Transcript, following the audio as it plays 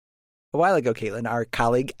A while ago, Caitlin, our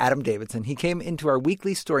colleague Adam Davidson, he came into our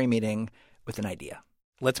weekly story meeting with an idea.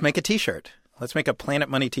 Let's make a T-shirt. Let's make a Planet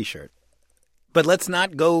Money T-shirt. But let's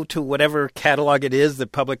not go to whatever catalog it is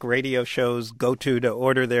that public radio shows go to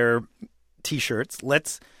order their T-shirts.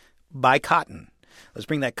 Let's buy cotton. Let's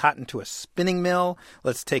bring that cotton to a spinning mill.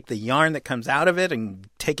 Let's take the yarn that comes out of it and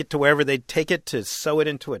take it to wherever they take it to sew it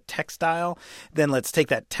into a textile. Then let's take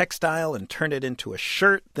that textile and turn it into a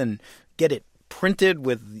shirt. Then get it printed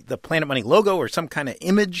with the Planet Money logo or some kind of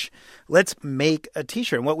image. Let's make a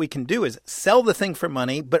T-shirt. And what we can do is sell the thing for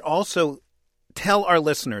money, but also tell our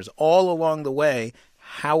listeners all along the way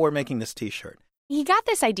how we're making this T-shirt. He got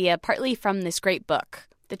this idea partly from this great book,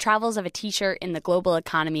 The Travels of a T-Shirt in the Global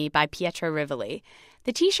Economy by Pietro Rivoli.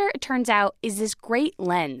 The T-shirt, it turns out, is this great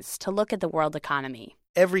lens to look at the world economy.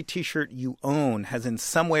 Every T-shirt you own has in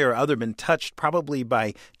some way or other been touched probably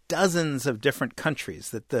by dozens of different countries,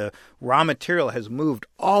 that the raw material has moved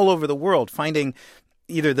all over the world, finding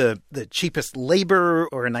either the cheapest labor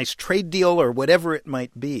or a nice trade deal or whatever it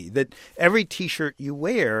might be, that every T-shirt you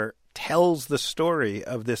wear tells the story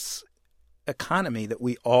of this economy that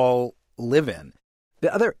we all live in.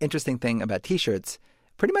 The other interesting thing about T-shirts,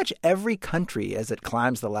 pretty much every country as it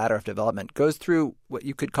climbs the ladder of development goes through what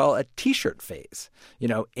you could call a T-shirt phase. You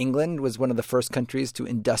know, England was one of the first countries to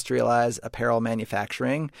industrialize apparel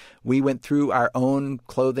manufacturing. We went through our own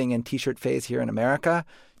clothing and T-shirt phase here in America.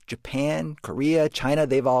 Japan, Korea, China,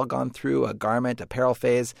 they've all gone through a garment apparel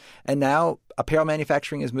phase. And now apparel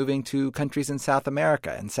manufacturing is moving to countries in South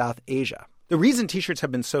America and South Asia. The reason T-shirts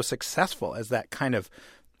have been so successful as that kind of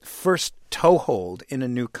first toehold in a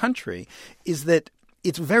new country is that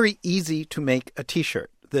it's very easy to make a T-shirt.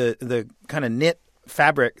 The kind of knit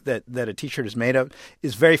fabric that a T-shirt is made of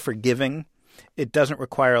is very forgiving. It doesn't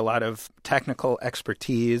require a lot of technical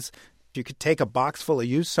expertise. You could take a box full of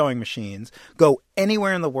used sewing machines, go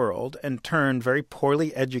anywhere in the world, and turn very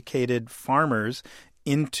poorly educated farmers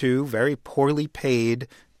into very poorly paid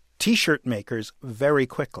T-shirt makers very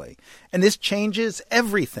quickly. And this changes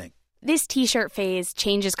everything. This T-shirt phase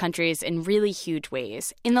changes countries in really huge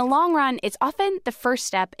ways. In the long run, it's often the first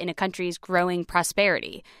step in a country's growing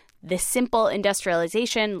prosperity. This simple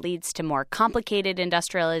industrialization leads to more complicated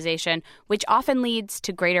industrialization, which often leads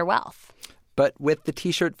to greater wealth. But with the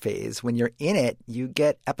T-shirt phase, when you're in it, you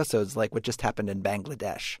get episodes like what just happened in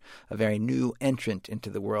Bangladesh, a very new entrant into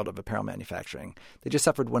the world of apparel manufacturing. They just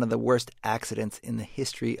suffered one of the worst accidents in the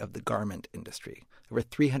history of the garment industry. Over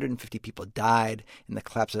 350 people died in the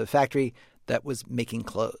collapse of a factory that was making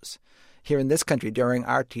clothes. Here in this country, during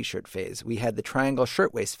our T-shirt phase, we had the Triangle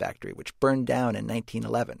Shirtwaist Factory, which burned down in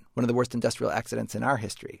 1911, one of the worst industrial accidents in our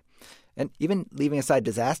history. And even leaving aside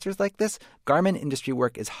disasters like this, garment industry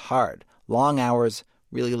work is hard. Long hours,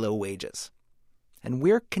 really low wages. And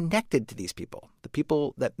we're connected to these people, the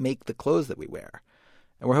people that make the clothes that we wear.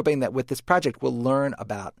 And we're hoping that with this project, we'll learn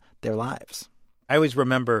about their lives. I always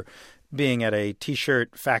remember being at a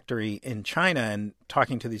T-shirt factory in China and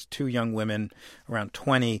talking to these two young women around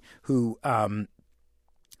 20 who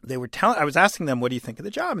they were telling. I was asking them, what do you think of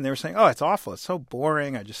the job? And they were saying, oh, it's awful. It's so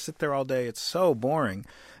boring. I just sit there all day. It's so boring.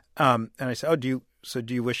 And I said, do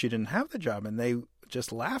you wish you didn't have the job? And they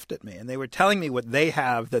just laughed at me. And they were telling me what they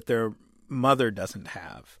have that their mother doesn't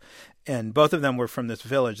have. And both of them were from this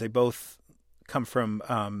village. They both come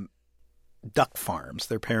from duck farms.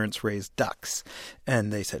 Their parents raised ducks.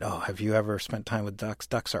 And they said, oh, have you ever spent time with ducks?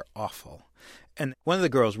 Ducks are awful. And one of the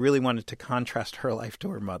girls really wanted to contrast her life to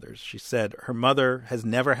her mother's. She said her mother has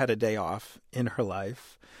never had a day off in her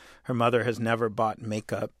life. Her mother has never bought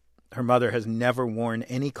makeup. Her mother has never worn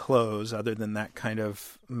any clothes other than that kind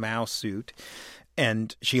of Mao suit.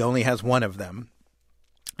 And she only has one of them.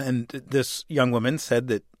 And this young woman said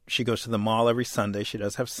that she goes to the mall every Sunday. She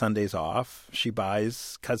does have Sundays off. She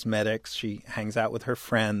buys cosmetics. She hangs out with her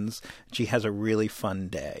friends. She has a really fun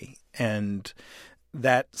day. And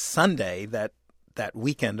that Sunday, that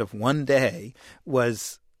weekend of one day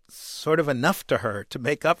was sort of enough to her to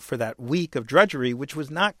make up for that week of drudgery, which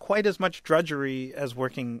was not quite as much drudgery as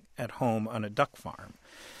working at home on a duck farm.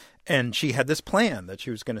 And she had this plan that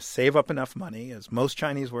she was going to save up enough money, as most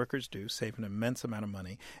Chinese workers do, save an immense amount of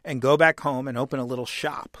money, and go back home and open a little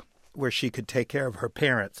shop where she could take care of her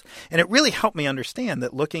parents. And it really helped me understand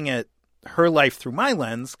that looking at her life through my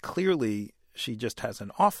lens, clearly she just has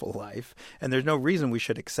an awful life, and there's no reason we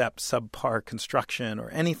should accept subpar construction or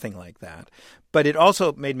anything like that. But it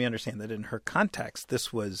also made me understand that in her context,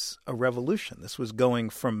 this was a revolution. This was going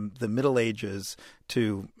from the Middle Ages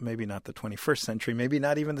to maybe not the 21st century, maybe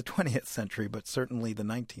not even the 20th century, but certainly the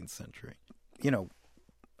 19th century. You know,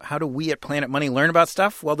 how do we at Planet Money learn about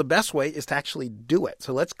stuff? Well, the best way is to actually do it.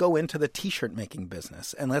 So let's go into the T-shirt making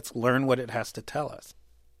business and let's learn what it has to tell us.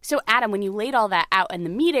 So, Adam, when you laid all that out in the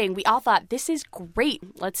meeting, we all thought, this is great.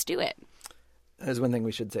 Let's do it. There's one thing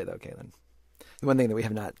we should say, though, Caitlin. One thing that we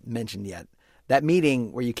have not mentioned yet. That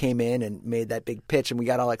meeting where you came in and made that big pitch and we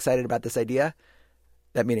got all excited about this idea,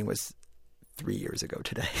 that meeting was 3 years ago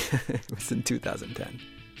today. It was in 2010.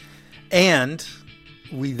 And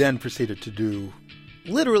we then proceeded to do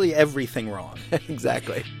literally everything wrong.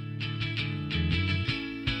 Exactly.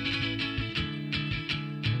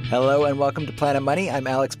 Hello and welcome to Planet Money. I'm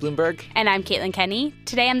Alex Bloomberg. And I'm Caitlin Kenny.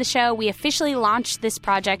 Today on the show, we officially launched this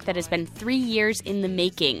project that has been 3 years in the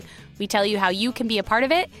making. We tell you how you can be a part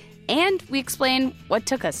of it, and we explain what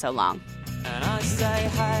took us so long. And I say,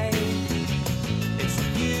 hey, it's a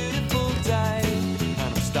beautiful day, and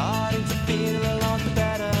I'm starting to feel a lot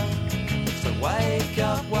better. So wake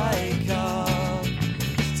up,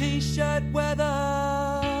 it's T-shirt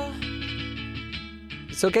weather.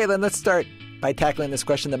 So, Caitlin, let's start by tackling this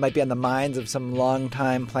question that might be on the minds of some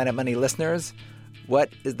longtime Planet Money listeners.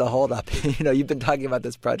 What is the holdup? You've been talking about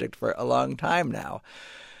this project for a long time now.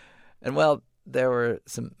 And, well, there were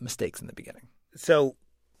some mistakes in the beginning. So,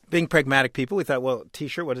 being pragmatic people, we thought, well,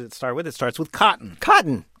 T-shirt, what does it start with? It starts with cotton.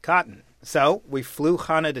 Cotton. So we flew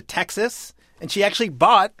Hannah to Texas, and she actually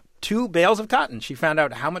bought 2 bales of cotton. She found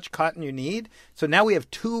out how much cotton you need. So now we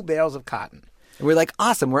have 2 bales of cotton. And we're like,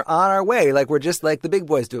 awesome, we're on our way. Like, we're just like the big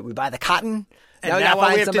boys do it. We buy the cotton. And now all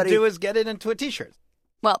we have to do is get it into a T-shirt.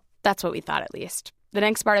 Well, that's what we thought, at least. The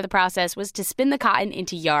next part of the process was to spin the cotton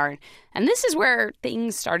into yarn. And this is where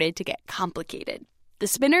things started to get complicated. The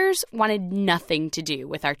spinners wanted nothing to do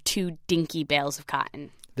with our 2 dinky bales of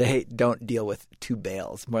cotton. They don't deal with 2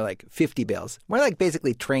 bales, more like 50 bales, more like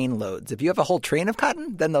basically train loads. If you have a whole train of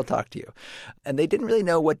cotton, then they'll talk to you. And they didn't really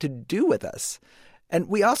know what to do with us. And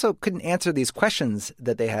we also couldn't answer these questions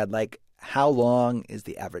that they had, like how long is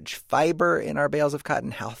the average fiber in our bales of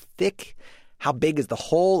cotton? How thick? How big is the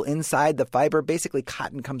hole inside the fiber? Basically,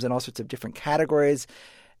 cotton comes in all sorts of different categories.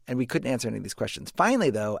 And we couldn't answer any of these questions.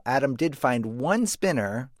 Finally, though, Adam did find one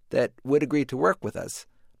spinner that would agree to work with us,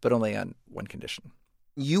 but only on one condition.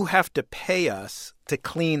 You have to pay us to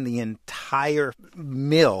clean the entire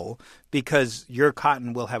mill because your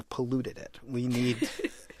cotton will have polluted it. We need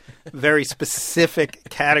very specific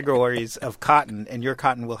categories of cotton, and your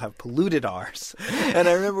cotton will have polluted ours. And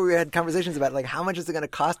I remember we had conversations about, like, how much is it going to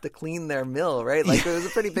cost to clean their mill, right? Like, it was a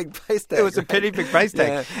pretty big price tag. It was a pretty big price tag.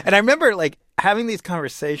 Yeah. And I remember, like, having these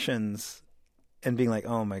conversations and being like,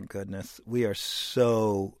 oh, my goodness, we are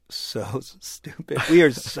so stupid. We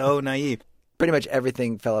are so naive. Pretty much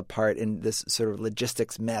everything fell apart in this sort of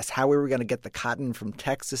logistics mess. How we were going to get the cotton from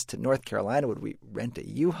Texas to North Carolina. Would we rent a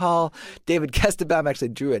U-Haul? David Kestenbaum actually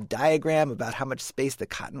drew a diagram about how much space the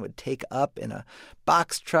cotton would take up in a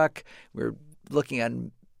box truck. We were looking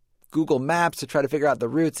on Google Maps to try to figure out the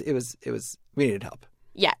routes. We needed help.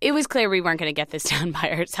 Yeah, it was clear we weren't going to get this done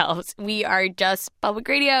by ourselves. We are just public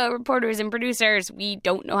radio reporters and producers. We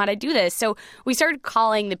don't know how to do this. So we started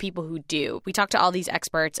calling the people who do. We talked to all these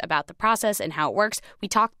experts about the process and how it works. We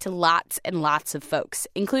talked to lots and lots of folks,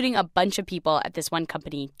 including a bunch of people at this one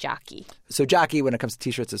company, Jockey. So Jockey, when it comes to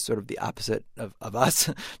T-shirts, is sort of the opposite of us.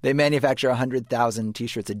 They manufacture 100,000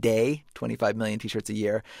 T-shirts a day, 25 million T-shirts a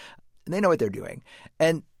year. And they know what they're doing.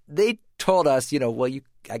 And they told us,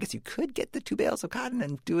 I guess you could get the 2 bales of cotton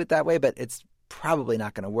and do it that way, but it's probably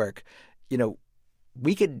not going to work.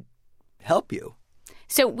 We could help you.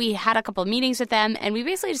 So we had a couple of meetings with them, and we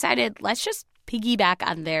basically decided, let's just piggyback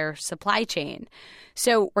on their supply chain.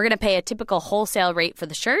 So we're going to pay a typical wholesale rate for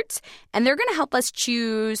the shirts, and they're going to help us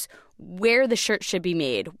choose where the shirt should be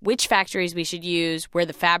made, which factories we should use, where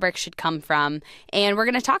the fabric should come from, and we're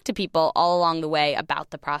going to talk to people all along the way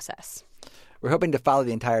about the process. We're hoping to follow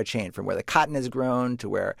the entire chain from where the cotton is grown to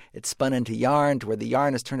where it's spun into yarn to where the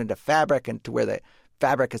yarn is turned into fabric and to where the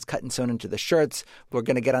fabric is cut and sewn into the shirts. We're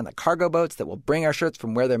going to get on the cargo boats that will bring our shirts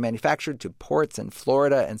from where they're manufactured to ports in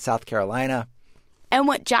Florida and South Carolina. And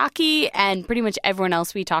what Jockey and pretty much everyone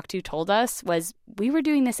else we talked to told us was we were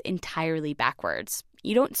doing this entirely backwards.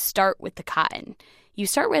 You don't start with the cotton. You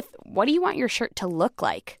start with, what do you want your shirt to look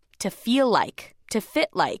like, to feel like, to fit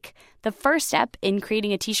like? The first step in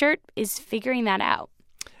creating a T-shirt is figuring that out.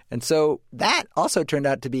 And so that also turned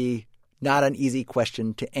out to be not an easy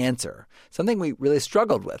question to answer, something we really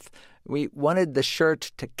struggled with. We wanted the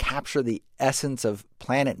shirt to capture the essence of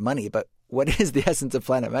Planet Money, but what is the essence of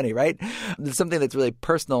Planet Money, right? It's something that's really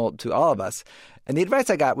personal to all of us. And the advice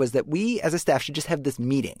I got was that we as a staff should just have this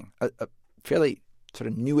meeting, a fairly sort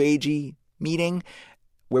of new agey meeting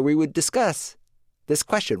where we would discuss this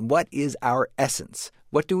question. What is our essence?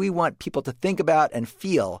 What do we want people to think about and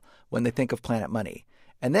feel when they think of Planet Money?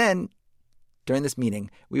 And then, during this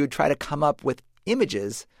meeting, we would try to come up with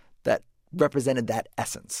images that represented that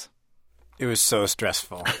essence. It was so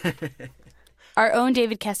stressful. Our own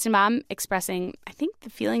David Kestenbaum expressing, I think, the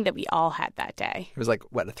feeling that we all had that day. It was like,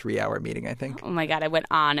 what, a 3-hour meeting, I think? Oh my God, I went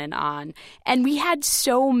on and on. And we had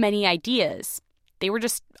so many ideas. They were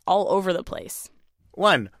just all over the place.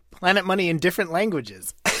 1, Planet Money in different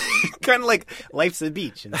languages. Kind of like Life's a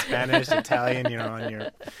Beach in Spanish, Italian, on your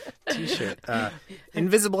T-shirt.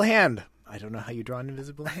 Invisible hand. I don't know how you draw an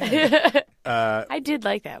invisible hand. I did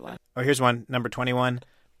like that one. Oh, here's one, number 21.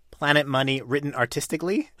 Planet Money written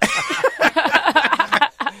artistically.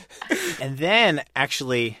 And then,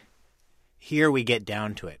 actually, here we get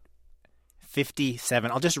down to it.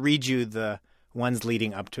 57. I'll just read you the ones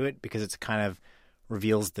leading up to it because it's kind of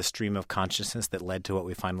reveals the stream of consciousness that led to what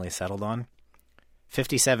we finally settled on.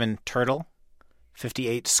 57, turtle.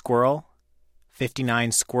 58, squirrel.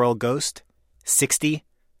 59, squirrel ghost. 60,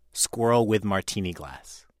 squirrel with martini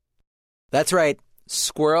glass. That's right.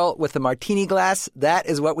 Squirrel with the martini glass. That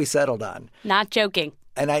is what we settled on. Not joking.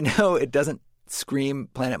 And I know it doesn't scream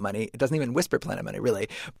Planet Money. It doesn't even whisper Planet Money, really.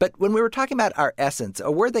 But when we were talking about our essence, a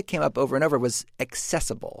word that came up over and over was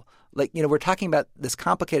accessible. Like, we're talking about this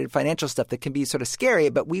complicated financial stuff that can be sort of scary,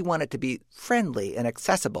 but we want it to be friendly and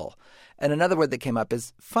accessible. And another word that came up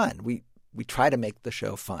is fun. We try to make the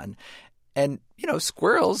show fun. And,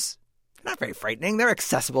 squirrels, they're not very frightening. They're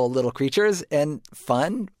accessible little creatures and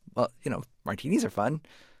fun. Well, martinis are fun.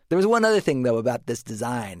 There was one other thing, though, about this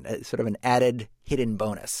design, sort of an added hidden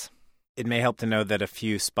bonus. It may help to know that a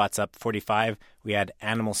few spots up 45, we had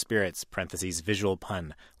animal spirits, parentheses, visual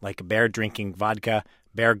pun, like bear drinking vodka,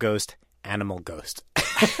 bear ghost, animal ghost.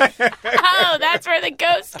 Oh, that's where the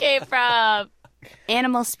ghost came from.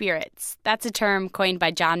 Animal spirits. That's a term coined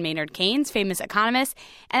by John Maynard Keynes, famous economist,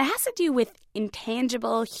 and it has to do with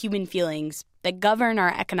intangible human feelings that govern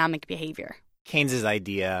our economic behavior. Keynes's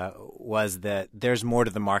idea was that there's more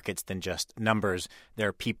to the markets than just numbers. There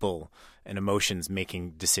are people and emotions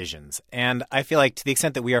making decisions. And I feel like to the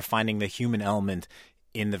extent that we are finding the human element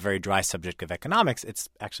in the very dry subject of economics, it's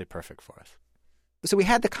actually perfect for us. So we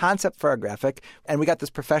had the concept for our graphic, and we got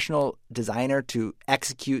this professional designer to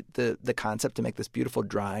execute the concept to make this beautiful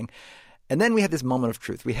drawing. And then we had this moment of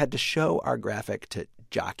truth. We had to show our graphic to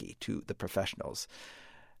Jockey, to the professionals.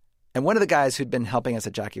 And one of the guys who'd been helping us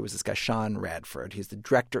at Jockey was this guy, Sean Radford. He's the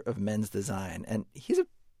director of men's design. And he's a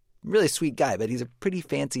really sweet guy, but he's a pretty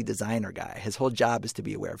fancy designer guy. His whole job is to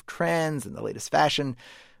be aware of trends and the latest fashion.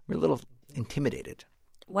 We're a little intimidated.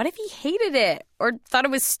 What if he hated it or thought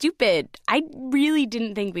it was stupid? I really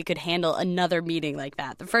didn't think we could handle another meeting like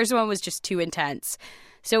that. The first one was just too intense.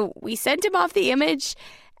 So we sent him off the image,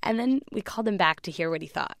 and then we called him back to hear what he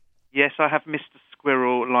thought. Yes, I have Mr.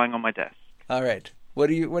 Squirrel lying on my desk. All right. What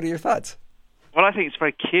are your thoughts? Well, I think it's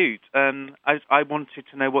very cute. I wanted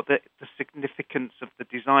to know what the significance of the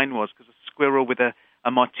design was, because a squirrel with a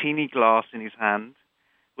martini glass in his hand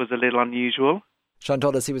was a little unusual. Sean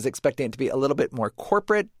told us he was expecting it to be a little bit more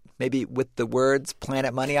corporate, maybe with the words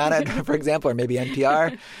Planet Money on it, for example, or maybe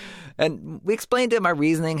NPR. And we explained to him our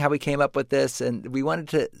reasoning, how we came up with this, and we wanted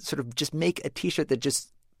to sort of just make a T-shirt that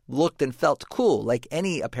just looked and felt cool, like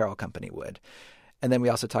any apparel company would. And then we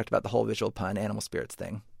also talked about the whole visual pun, animal spirits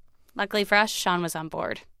thing. Luckily for us, Sean was on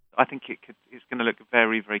board. I think it's going to look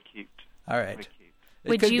very, very cute. All right. Very cute.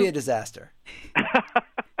 It could be a disaster. No,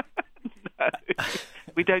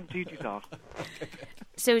 we don't do disaster.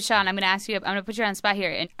 So, Sean, I'm going to put you on the spot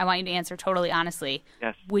here, and I want you to answer totally honestly.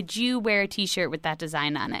 Yes. Would you wear a T-shirt with that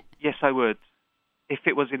design on it? Yes, I would. If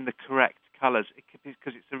it was in the correct colors,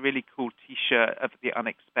 because it's a really cool T-shirt of the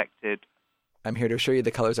unexpected. I'm here to assure you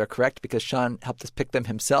the colors are correct because Sean helped us pick them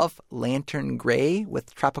himself. Lantern gray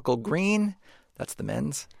with tropical green. That's the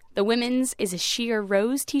men's. The women's is a sheer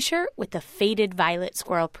rose T-shirt with a faded violet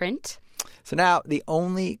squirrel print. So now the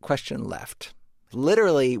only question left.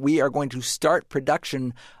 Literally, we are going to start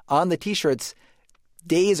production on the T-shirts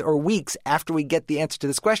days or weeks after we get the answer to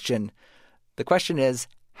this question. The question is,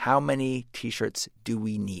 how many T-shirts do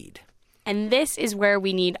we need? And this is where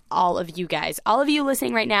we need all of you guys. All of you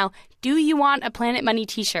listening right now, do you want a Planet Money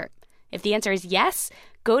T-shirt? If the answer is yes,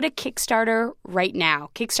 go to Kickstarter right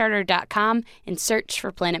now, Kickstarter.com, and search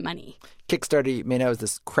for Planet Money. Kickstarter, you may know, is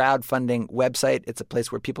this crowdfunding website. It's a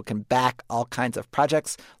place where people can back all kinds of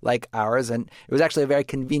projects like ours. And it was actually a very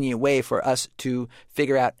convenient way for us to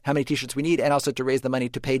figure out how many T-shirts we need and also to raise the money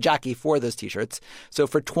to pay Jockey for those T-shirts. So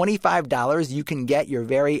for $25, you can get your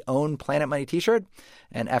very own Planet Money T-shirt.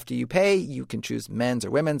 And after you pay, you can choose men's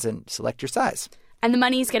or women's and select your size. And the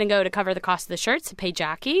money is going to go to cover the cost of the shirts, to pay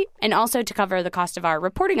Jackie, and also to cover the cost of our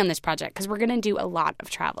reporting on this project, because we're going to do a lot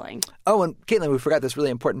of traveling. Oh, and Caitlin, we forgot this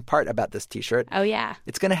really important part about this T-shirt. Oh, yeah.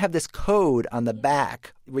 It's going to have this code on the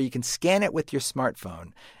back where you can scan it with your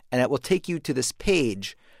smartphone, and it will take you to this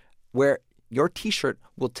page where your T-shirt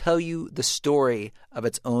will tell you the story of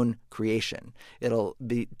its own creation. It'll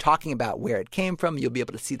be talking about where it came from. You'll be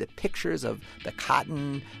able to see the pictures of the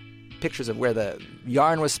cotton, pictures of where the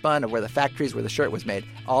yarn was spun, of where the factories where the shirt was made,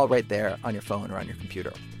 all right there on your phone or on your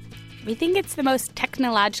computer. We think it's the most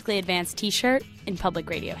technologically advanced T-shirt in public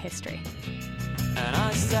radio history. And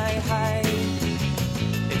I say, hey,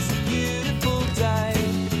 it's a beautiful day,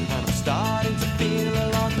 and I'm starting to feel a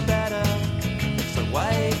lot better. So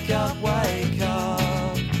wake up,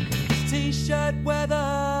 it's T-shirt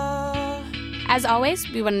weather. As always,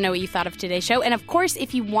 we want to know what you thought of today's show. And of course,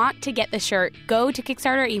 if you want to get the shirt, go to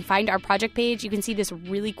Kickstarter and find our project page. You can see this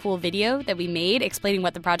really cool video that we made explaining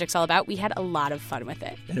what the project's all about. We had a lot of fun with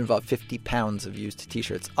it. It involved 50 pounds of used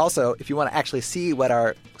T-shirts. Also, if you want to actually see what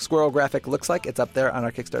our squirrel graphic looks like, it's up there on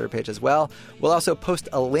our Kickstarter page as well. We'll also post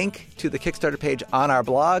a link to the Kickstarter page on our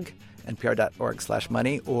blog,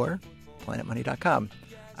 npr.org/money or planetmoney.com.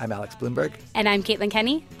 I'm Alex Bloomberg. And I'm Caitlin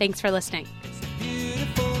Kenny. Thanks for listening. It's a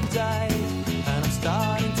beautiful day, and I'm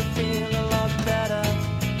starting to feel a lot better.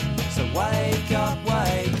 So wake up,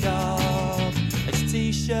 it's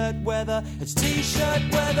T-shirt weather, it's T-shirt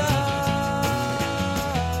weather.